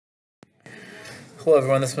Hello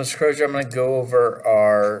everyone, this is Mr. Crozier. I'm going to go over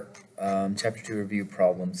our Chapter 2 review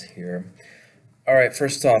problems here. Alright,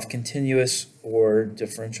 first off, continuous or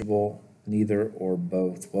differentiable, neither or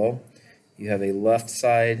both. Well, you have a left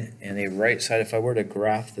side and a right side. If I were to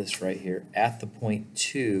graph this right here, at the point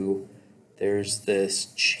 2, there's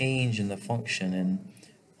this change in the function, and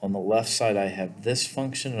on the left side I have this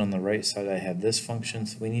function, and on the right side I have this function,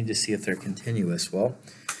 so we need to see if they're continuous. Well,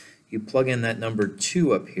 you plug in that number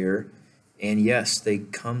 2 up here, and yes, they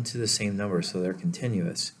come to the same number, so they're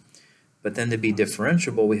continuous. But then to be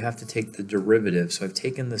differentiable, we have to take the derivative. So I've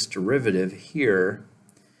taken this derivative here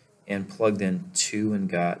and plugged in 2 and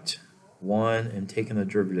got 1, and taken the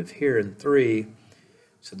derivative here in 3,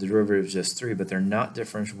 so the derivative is just 3, but they're not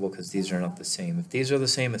differentiable because these are not the same. If these are the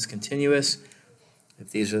same, it's continuous. If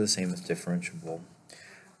these are the same, it's differentiable.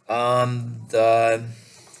 The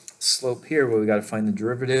slope here, well, we got to find the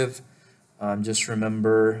derivative. Just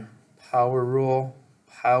remember power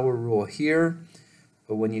rule here,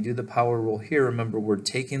 but when you do the power rule here, remember we're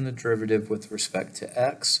taking the derivative with respect to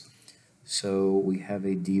x, so we have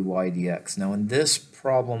a dy dx. Now in this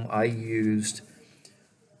problem I used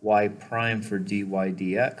y prime for dy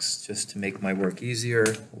dx just to make my work easier,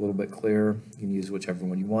 a little bit clearer. You can use whichever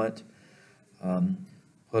one you want.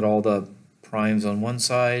 Put all the primes on one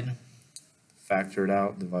side, factor it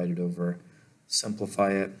out, divide it over,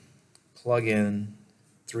 simplify it, plug in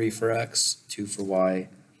 3 for x, 2 for y,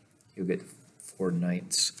 you'll get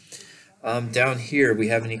 4/9. Down here we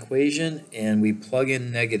have an equation, and we plug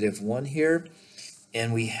in -1 here,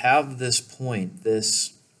 and we have this point.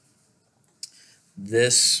 This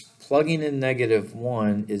plugging in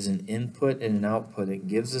 -1 is an input and an output. It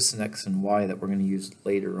gives us an x and y that we're going to use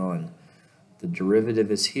later on. The derivative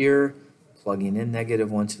is here, plugging in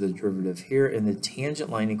 -1 to the derivative here. In the tangent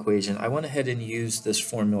line equation, I went ahead and used this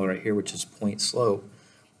formula right here, which is point slope.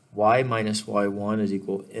 Y minus y1 is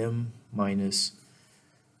equal m times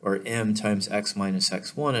x minus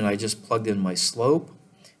x1, and I just plugged in my slope,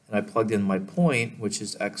 and I plugged in my point, which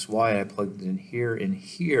is xy. I plugged it in here and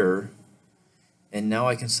here, and now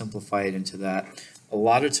I can simplify it into that. A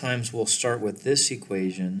lot of times we'll start with this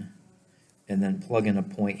equation and then plug in a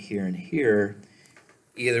point here and here.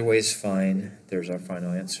 Either way is fine. There's our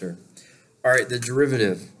final answer. All right, the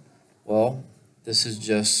derivative. Well, this is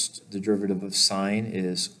just the derivative of sine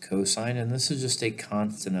is cosine, and this is just a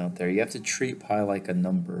constant out there. You have to treat pi like a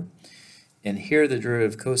number. And here the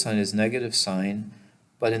derivative of cosine is negative sine,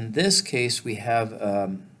 but in this case we have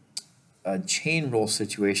a chain rule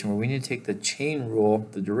situation where we need to take the chain rule,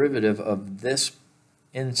 the derivative of this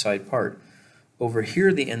inside part. Over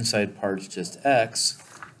here the inside part is just x,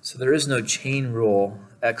 so there is no chain rule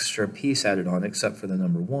extra piece added on except for the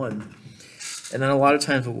number 1. And then a lot of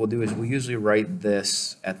times what we'll do is we'll usually write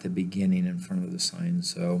this at the beginning in front of the sign.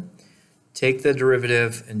 So take the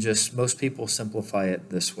derivative, and just most people simplify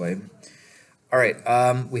it this way. All right,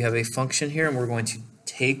 we have a function here, and we're going to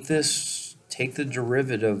take the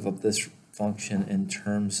derivative of this function in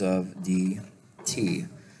terms of dt.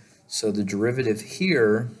 So the derivative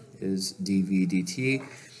here is dv dt.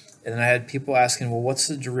 And then I had people asking, well, what's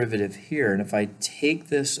the derivative here? And if I take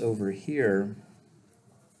this over here,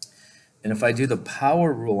 and if I do the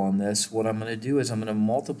power rule on this, what I'm going to do is I'm going to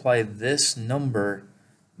multiply this number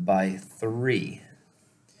by 3,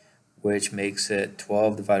 which makes it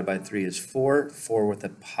 12 divided by 3 is 4, 4 with a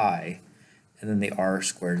pi, and then the r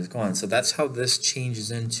squared is gone. So that's how this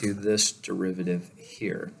changes into this derivative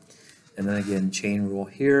here. And then again, chain rule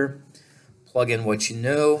here, plug in what you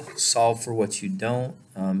know, solve for what you don't.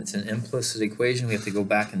 It's an implicit equation. We have to go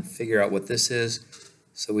back and figure out what this is,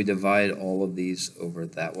 so we divide all of these over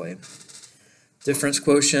that way. Difference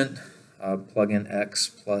quotient, plug in x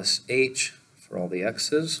plus h for all the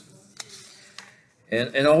x's.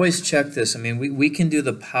 And always check this. I mean, we can do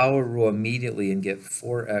the power rule immediately and get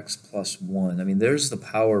 4x plus 1. I mean, there's the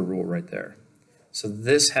power rule right there. So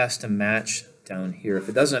this has to match down here. If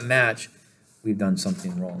it doesn't match, we've done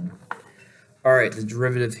something wrong. All right, the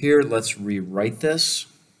derivative here, let's rewrite this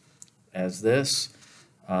as this.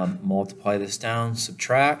 Multiply this down,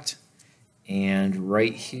 subtract, and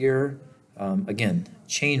right here, again,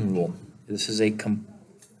 chain rule. This is a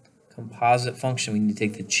composite function. We need to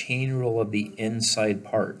take the chain rule of the inside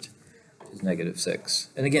part, which is -6.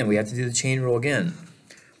 And again, we have to do the chain rule again.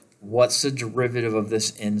 What's the derivative of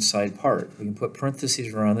this inside part? We can put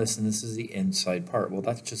parentheses around this, and this is the inside part. Well,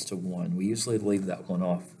 that's just a 1. We usually leave that 1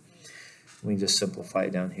 off. We can just simplify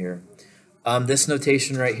it down here. This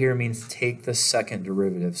notation right here means take the second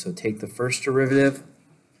derivative. So take the first derivative,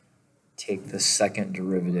 take the second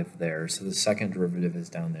derivative there. So the second derivative is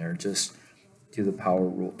down there. Just do the power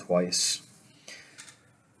rule twice.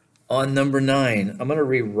 On number 9, I'm going to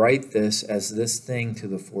rewrite this as this thing to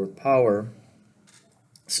the 4th power.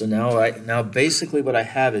 So now basically what I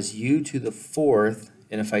have is u to the 4th,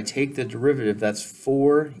 and if I take the derivative, that's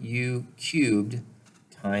 4u cubed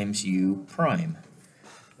times u prime.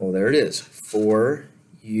 Well, there it is,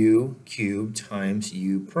 4u cubed times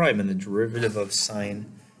u prime, and the derivative of sine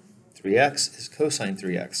 3x is cosine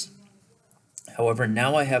 3x. However,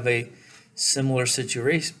 now I have a similar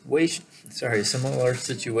situation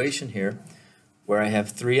here where I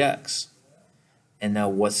have 3x. And now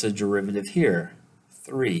what's the derivative here?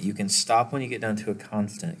 3. You can stop when you get down to a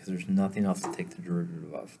constant because there's nothing else to take the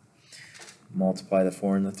derivative of. Multiply the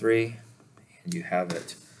 4 and the 3 and you have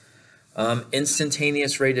it.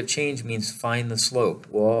 Instantaneous rate of change means find the slope.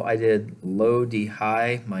 Well, I did low d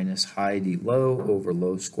high minus high d low over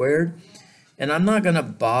low squared. And I'm not going to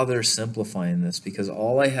bother simplifying this because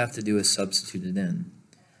all I have to do is substitute it in.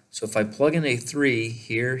 So if I plug in a 3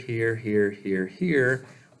 here, here, here, here, here,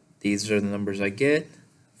 these are the numbers I get,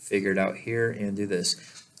 figure it out here, and do this.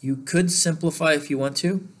 You could simplify if you want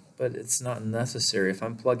to, but it's not necessary. If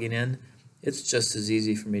I'm plugging in, it's just as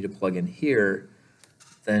easy for me to plug in here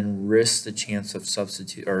than risk the chance of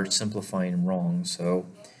simplifying wrong. So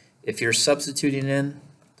if you're substituting in,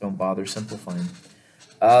 don't bother simplifying.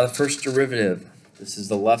 The first derivative, this is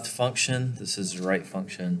the left function, this is the right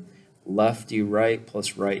function. Left d right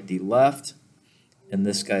plus right d left, and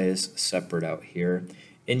this guy is separate out here.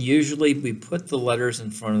 And usually we put the letters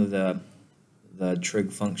in front of the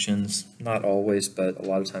trig functions, not always, but a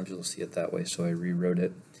lot of times you'll see it that way, so I rewrote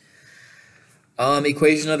it.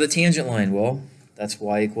 Equation of the tangent line, well, that's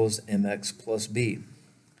y equals mx plus b.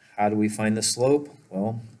 How do we find the slope?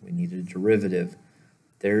 Well, we need a derivative.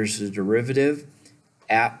 There's the derivative.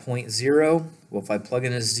 At point 0, well, if I plug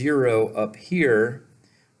in a 0 up here,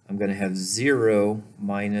 I'm going to have 0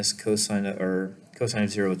 minus cosine of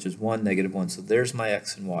 0, which is 1, negative 1. So there's my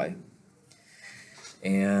x and y.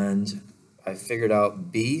 And I figured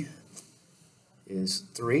out b is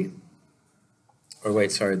 3. Or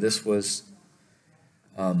wait, sorry, this was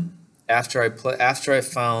after I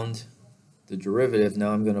found the derivative. Now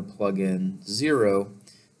I'm going to plug in 0,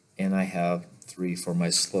 and I have 3 for my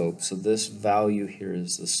slope. So this value here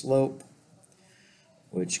is the slope,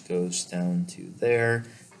 which goes down to there,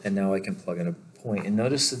 and now I can plug in a point. And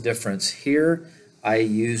notice the difference here. I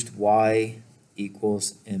used y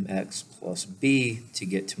equals mx plus b to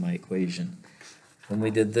get to my equation. When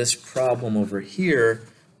we did this problem over here,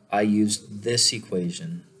 I used this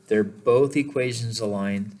equation. They're both equations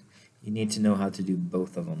aligned. You need to know how to do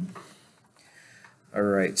both of them. All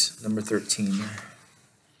right, number 13.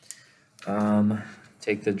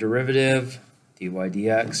 Take the derivative, dy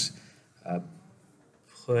dx,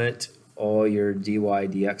 put all your dy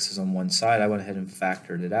dx's on one side. I went ahead and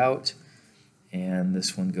factored it out, and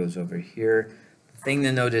this one goes over here. The thing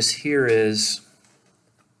to notice here is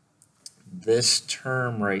this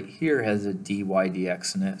term right here has a dy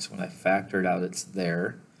dx in it, so when I factor it out, it's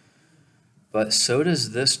there. But so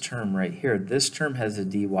does this term right here. This term has a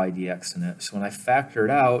dy dx in it, so when I factor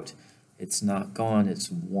it out, it's not gone,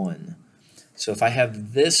 it's 1. So if I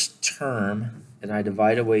have this term and I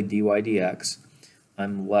divide away dy dx,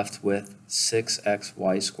 I'm left with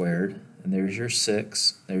 6xy squared, and there's your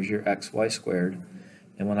 6, there's your xy squared,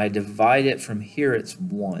 and when I divide it from here, it's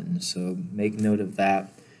 1, so make note of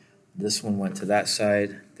that. This one went to that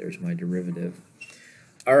side, there's my derivative.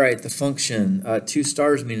 All right, the function, 2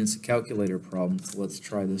 stars means it's a calculator problem, so let's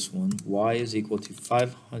try this one. Y is equal to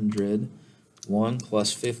 500, 1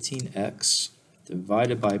 plus 15x,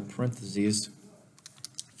 divided by parentheses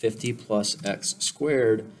 50 plus x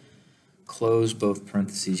squared, close both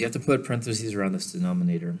parentheses. You have to put parentheses around this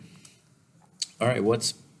denominator. All right,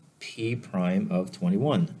 what's p prime of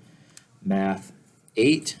 21? Math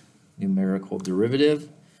 8, numerical derivative.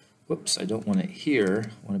 Whoops, I don't want it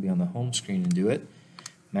here. I want to be on the home screen and do it.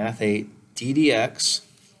 Math 8, d dx,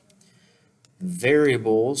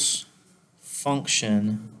 variables,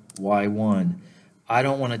 function, y1. I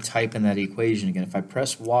don't want to type in that equation again. If I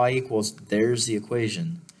press y equals, there's the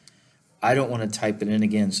equation. I don't want to type it in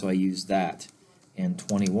again, so I use that. And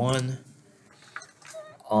 21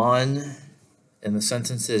 on, and the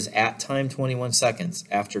sentence is at time 21 seconds.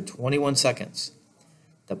 After 21 seconds,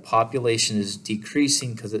 the population is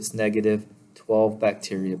decreasing because it's negative 12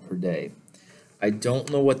 bacteria per day. I don't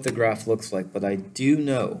know what the graph looks like, but I do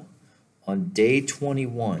know on day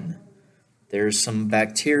 21, there's some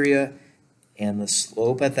bacteria, and the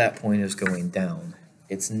slope at that point is going down.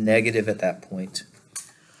 It's negative at that point.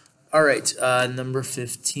 All right, number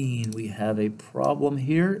 15, we have a problem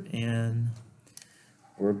here, and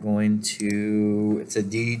we're going to, it's a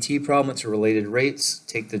DDT problem, it's a related rates,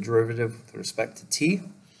 take the derivative with respect to t,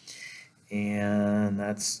 and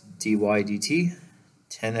that's dy dt,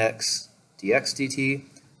 10x dx dt,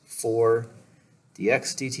 4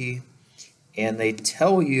 dx dt, and they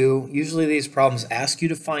tell you, usually these problems ask you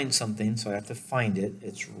to find something, so I have to find it,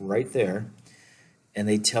 it's right there, and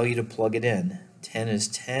they tell you to plug it in. 10 is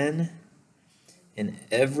 10, and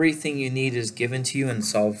everything you need is given to you and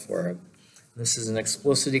solved for it. This is an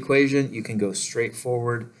explicit equation. You can go straight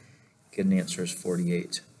forward, get an answer is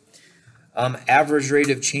 48. Average rate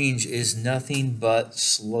of change is nothing but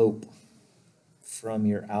slope from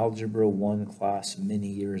your Algebra 1 class many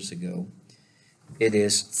years ago. It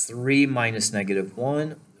is 3 minus negative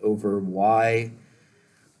 1 over y,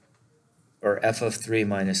 or f of 3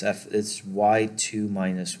 minus f, it's y2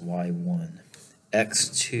 minus y1,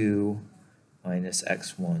 x2 minus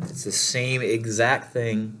x1. It's the same exact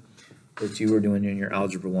thing that you were doing in your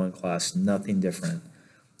Algebra 1 class, nothing different.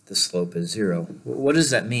 The slope is 0. What does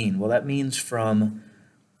that mean? Well, that means from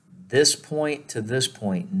this point to this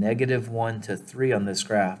point, negative 1 to 3 on this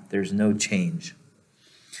graph, there's no change.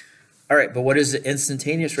 All right, but what is the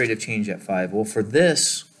instantaneous rate of change at 5? Well, for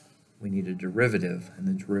this, we need a derivative, and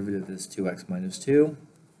the derivative is 2x minus 2.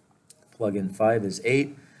 Plug in 5 is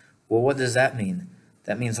 8. Well, what does that mean?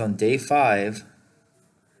 That means on day 5,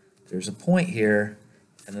 there's a point here,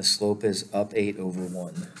 and the slope is up 8 over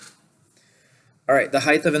 1. All right, the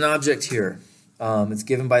height of an object here. It's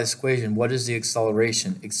given by this equation. What is the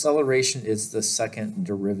acceleration? Acceleration is the second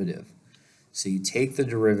derivative. So you take the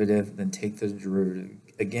derivative, then take the derivative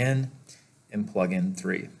again, and plug in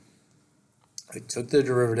 3. I took the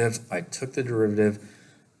derivative,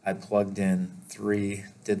 I plugged in 3,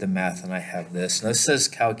 did the math, and I have this. Now this says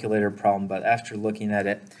calculator problem, but after looking at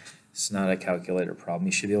it, it's not a calculator problem.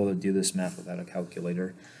 You should be able to do this math without a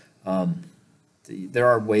calculator. There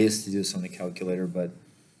are ways to do this on the calculator, but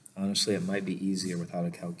honestly it might be easier without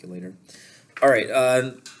a calculator. All right,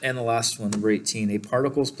 and the last one, number 18. A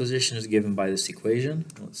particle's position is given by this equation.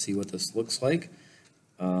 Let's see what this looks like.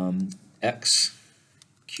 X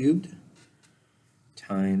cubed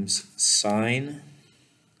times sine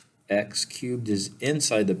x cubed is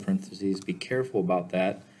inside the parentheses. Be careful about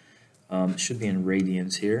that. It should be in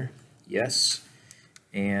radians here. Yes.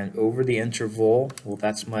 And over the interval, well,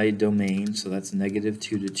 that's my domain, so that's negative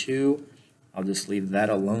 2 to 2. I'll just leave that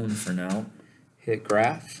alone for now. Hit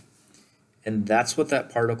graph. And that's what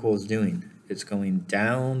that particle is doing. It's going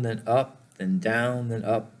down, then up, then down, then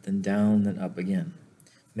up, then down, then up again.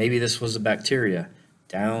 Maybe this was a bacteria.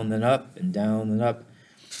 Down, then up, and down, then up.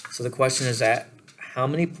 So the question is, at how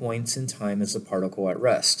many points in time is the particle at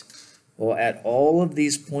rest? Well, at all of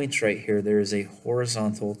these points right here, there is a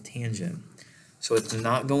horizontal tangent. So it's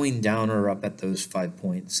not going down or up at those 5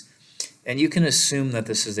 points. And you can assume that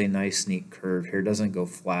this is a nice, neat curve here. It doesn't go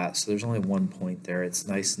flat, so there's only 1 point there. It's a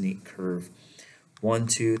nice, neat curve. 1,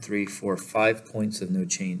 2, 3, 4, 5 points of no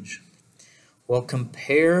change. Well,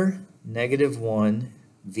 compare negative 1,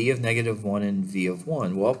 v of negative 1, and v of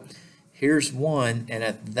 1. Well, here's 1, and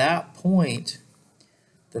at that point,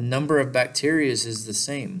 the number of bacteria is the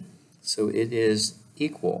same. So it is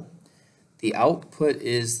equal. The output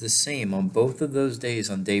is the same on both of those days,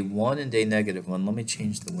 on day 1 and day negative 1. Let me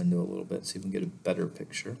change the window a little bit so you can get a better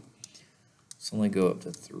picture. Let's only go up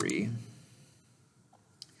to 3.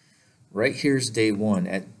 Right here's day 1.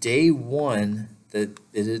 At day 1,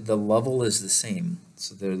 the level is the same,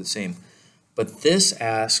 so they're the same. But this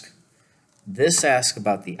asks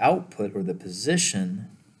about the output or the position.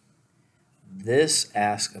 This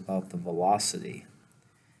asks about the velocity.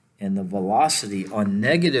 And the velocity on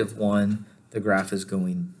negative 1, the graph is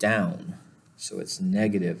going down, so it's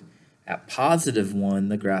negative. At positive 1,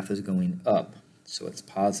 the graph is going up, so it's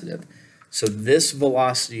positive. So this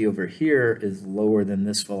velocity over here is lower than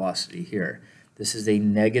this velocity here. This is a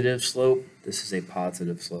negative slope, this is a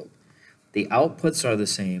positive slope. The outputs are the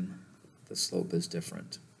same, the slope is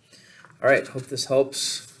different. All right, hope this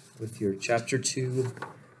helps with your Chapter 2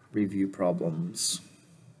 review problems.